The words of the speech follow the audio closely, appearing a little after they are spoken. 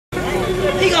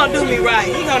He gonna do me right.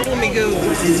 He gonna do me good.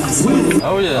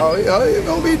 Oh yeah. Oh, it's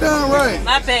gonna be done right.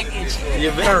 My back itchin'.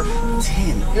 You better.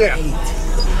 10. Yeah. 8.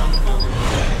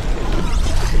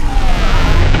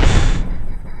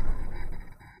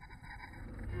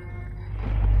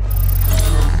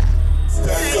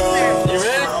 You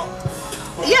ready?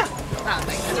 Yeah.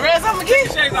 The rest I'm gonna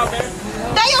get. Shake off, man.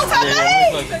 They on top of my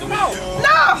head.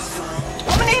 No.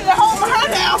 I'm gonna need to hold my hair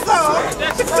down some.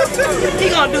 He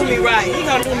gonna do me right. He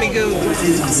gonna do me good.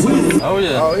 Oh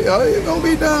yeah. Oh, it's gonna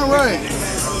be done right.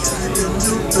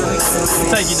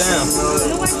 Take you down.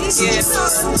 Yeah.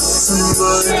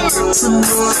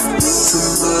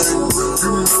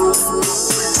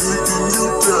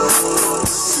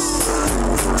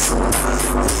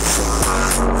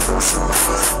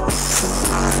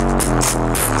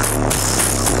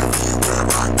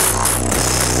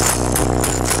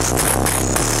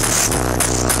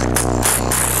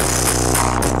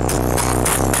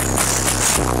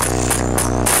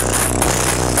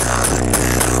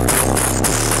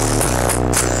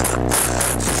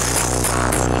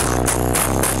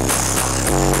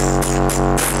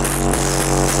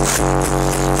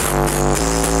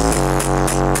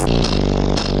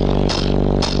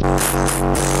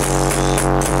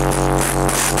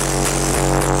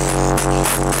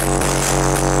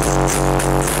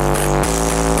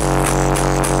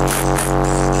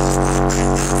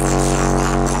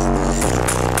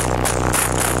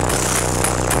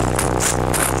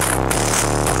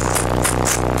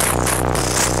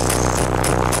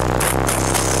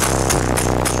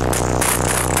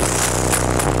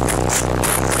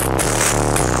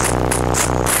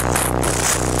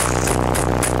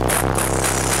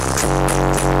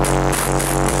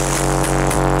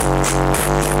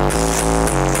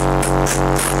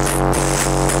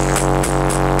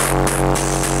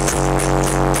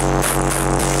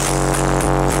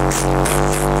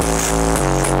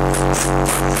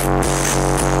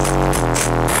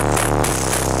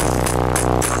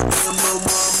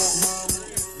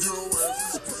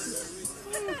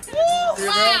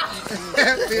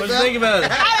 What you think about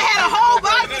it? I had a whole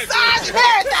body massage and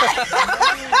everything.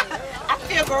 I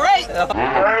feel great.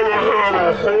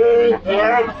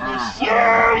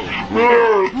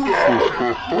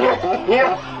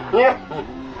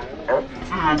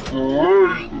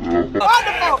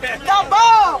 Wonderful. The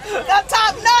ball. The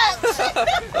top notch.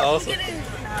 Awesome.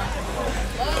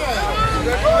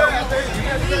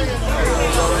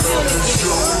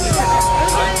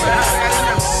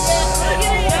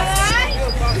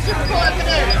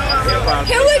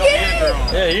 Can we get in?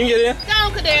 Yeah, you can get in. Go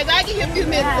on, Kadez. I'll give you a few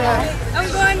minutes. I'm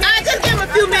going. I'll just give him a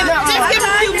few minutes. Just give him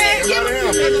a few minutes. Give him a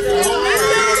few minutes.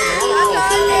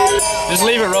 Just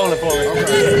leave it rolling for me.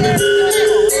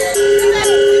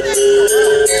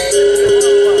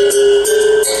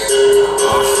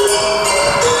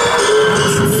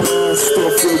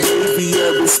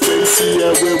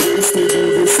 We're wasted all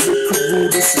this liquor, all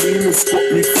this lean has got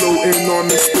me floating on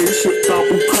the spaceship.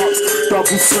 Double cups,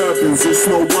 double servings. It's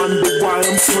no wonder why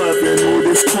I'm swerving. All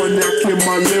this cognac in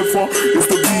my liver is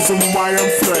the reason why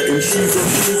I'm flirting. She's a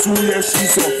diesel, yeah,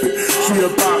 she's off it. She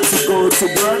about to go to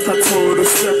work. I told her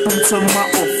step into my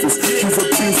office. She's a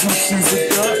busy, she's a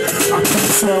dirt. I can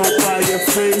tell by her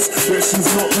face that she's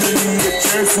not really a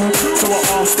Jesuit. So I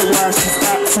asked her why she's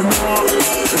acting up,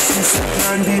 and she said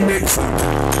Candy makes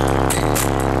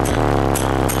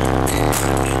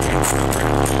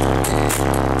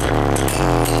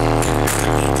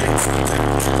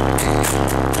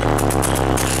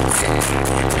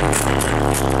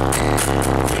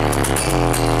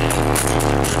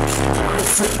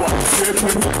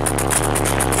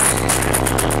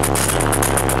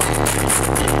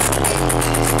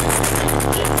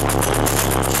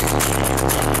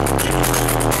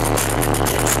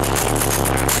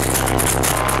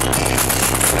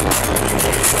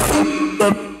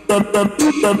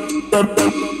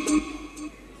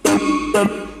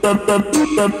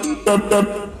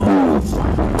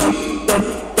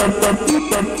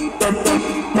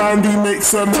Mandy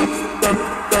makes a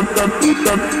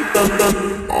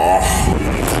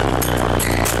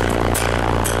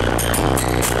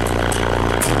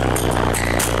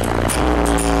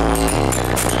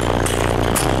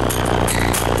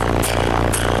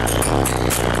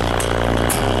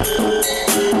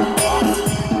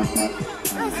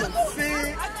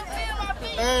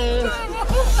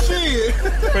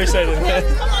Appreciate it, man.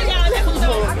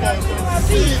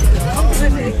 Be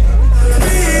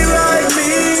like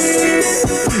me.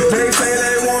 They say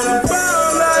they wanna bow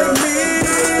like me.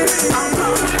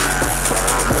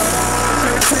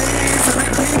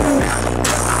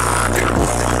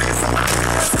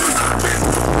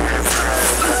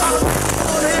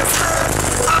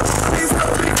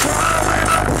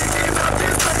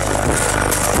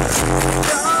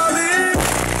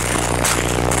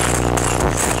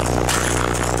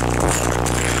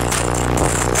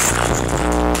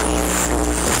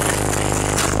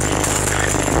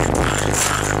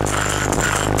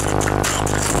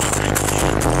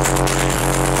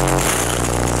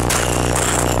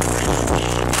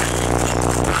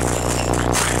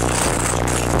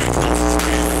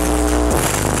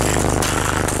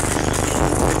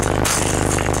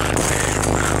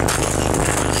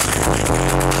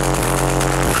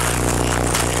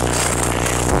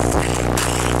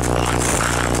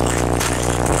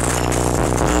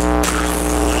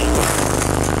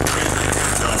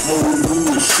 whole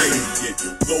mood shaking.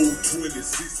 Low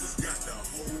 26's got the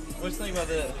whole. What you think about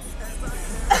that?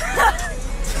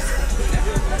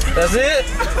 That's it?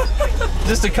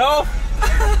 Just a cough?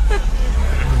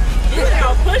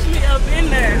 Y'all push me up in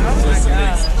there. Oh my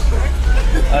god.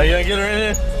 Oh, you gonna get her in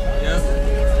here? Yeah.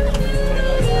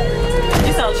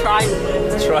 You so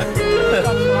trifling. Try.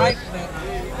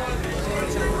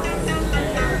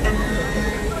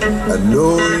 I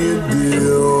know you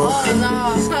do,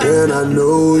 and I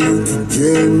know you can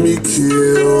get me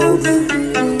killed.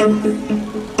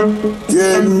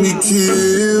 Get me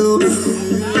killed.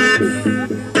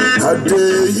 How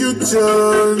dare you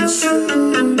judge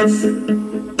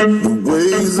the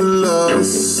ways of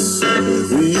lust?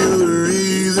 You're the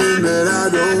reason that I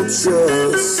don't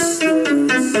trust.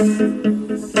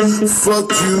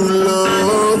 Fuck you,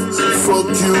 love. Fuck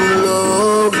you,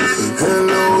 love.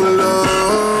 Hello, love.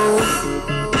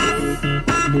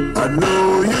 I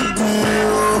know you do,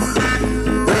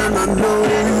 and I know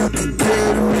you can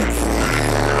get me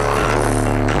killed.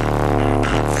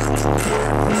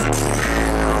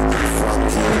 Fuck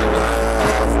you,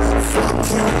 love. Fuck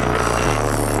you,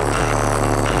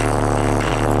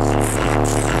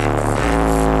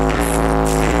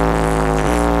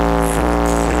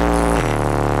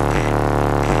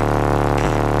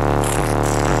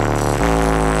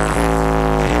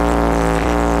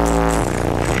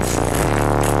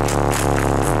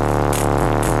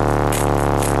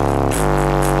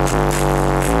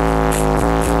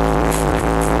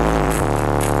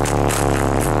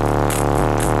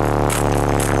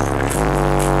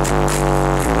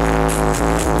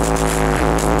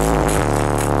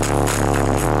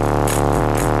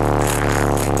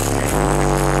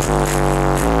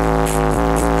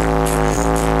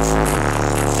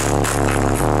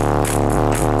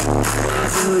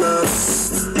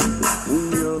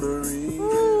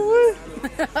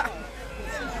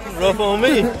 Rough on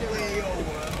me.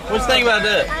 What you think about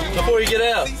that? Before you get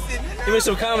out, give me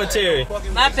some commentary.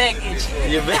 My back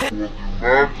itching. Your back.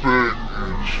 My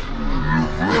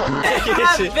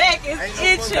back is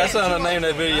itching. That's how I named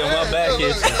that video. My back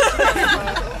itching.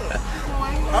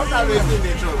 I'm not really in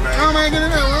that truck, man. Come on, get in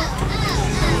there, man.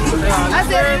 I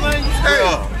said,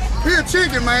 Hey, here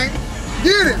chicken, man.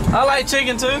 Get it. I like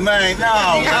chicken too. Man,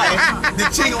 no. The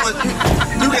chicken was.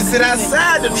 You can sit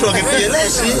outside the truck and feel that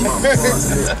shit.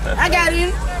 I got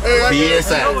in.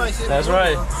 PSI. That's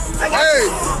right. Hey,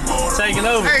 Taking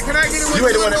over. hey, can I get it with You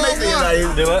ain't the one that make PSI.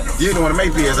 Do what? You ain't the one that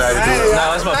make PSI. No,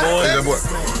 that's my boy. That's your boy.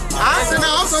 I said, no,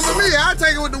 I'm talking to me. I'll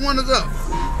take it with the one that's up.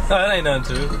 No, that ain't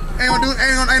nothing to it.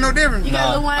 Ain't no difference. You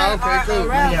got the one Okay, cool.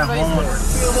 around.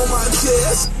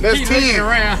 That's 10.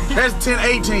 That's 10,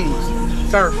 18.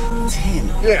 Sir. 10.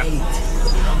 Yeah.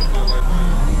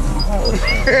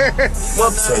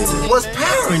 What's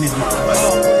powering this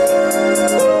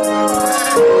motherfucker?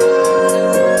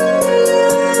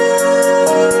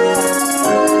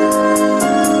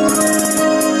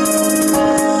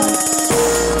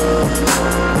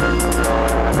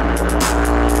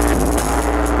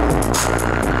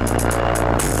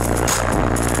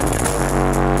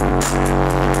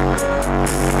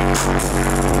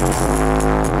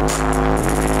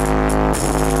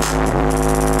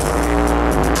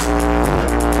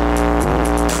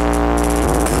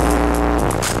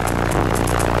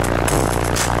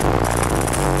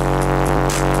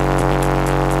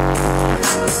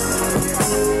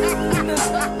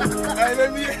 Hey,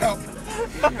 let me help.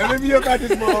 Let me help out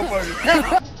this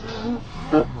motherfucker.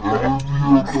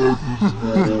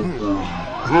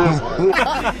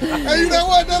 Hey, you know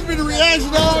what? That's been the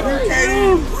reaction, dog. You can't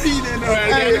even breathe in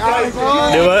there. Hey,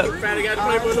 Do what?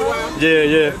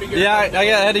 Yeah. Yeah, I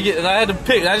had to get. I had to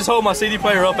pick. I just hold my CD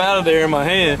player up out of there in my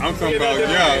hand. I'm talking about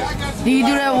y'all. Do you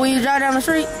do that when you drive down the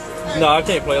street? No, I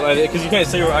can't play like that because you can't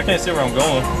see where I can't see where I'm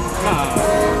going.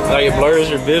 Like it blurs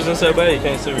your vision so bad you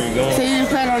can't see where you're going. So you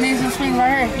just play it on these speakers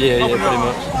right here? Yeah, pretty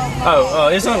much. Oh,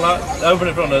 it's unlocked. Open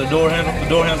it from the door handle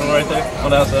right there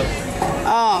on the outside.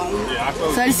 Oh,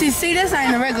 so you see, this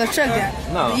ain't a regular truck there.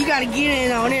 No. You gotta get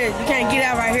in on this. You can't get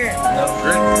out right here.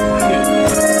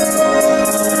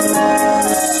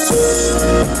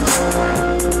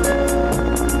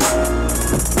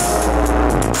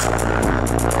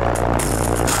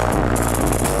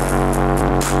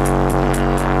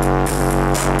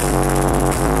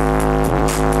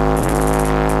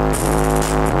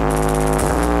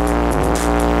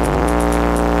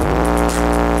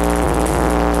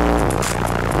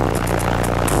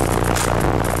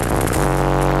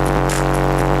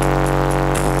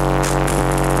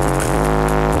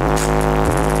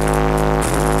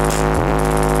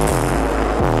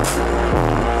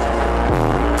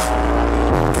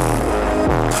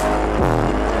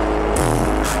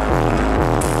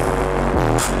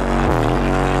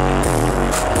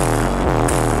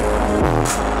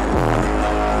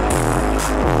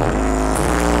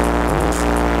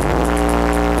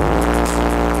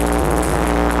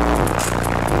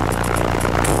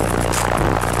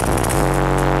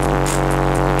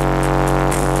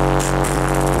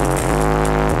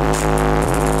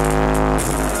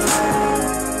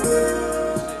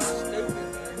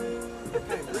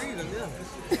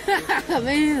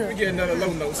 Man. We get another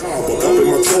low note. I'm in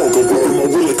my dog, I'm whipping my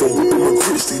willick, I'm whipping my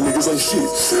grits. These niggas ain't shit.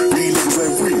 These niggas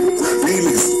ain't real. These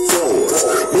niggas frauds.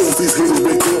 Most of these haters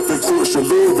been up and crush your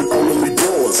love and all of me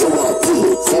broads. So I pull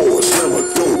a cord, slam a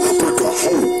door, break a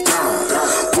hole, die.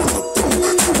 Pull a door,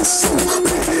 to the soul,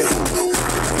 make it home.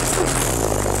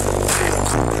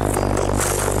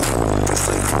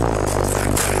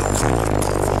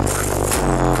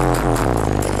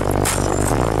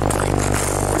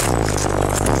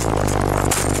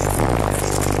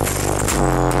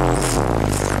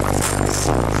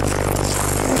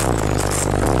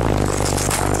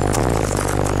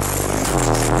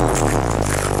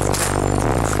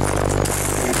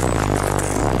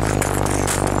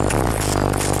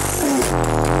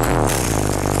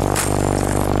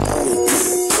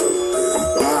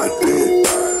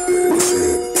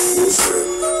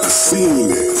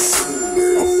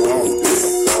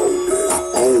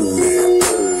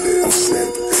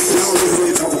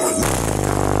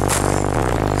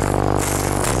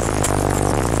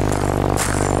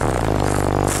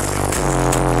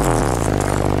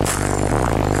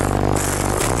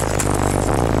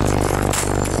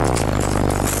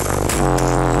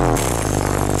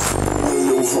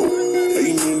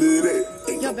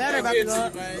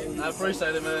 I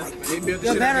appreciate it, man.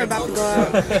 Your battery about to go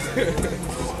out.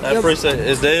 I appreciate it.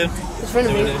 It's dead? It's in front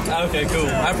of me. Okay, cool.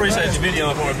 I appreciate your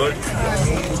video for me, buddy.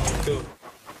 Cool.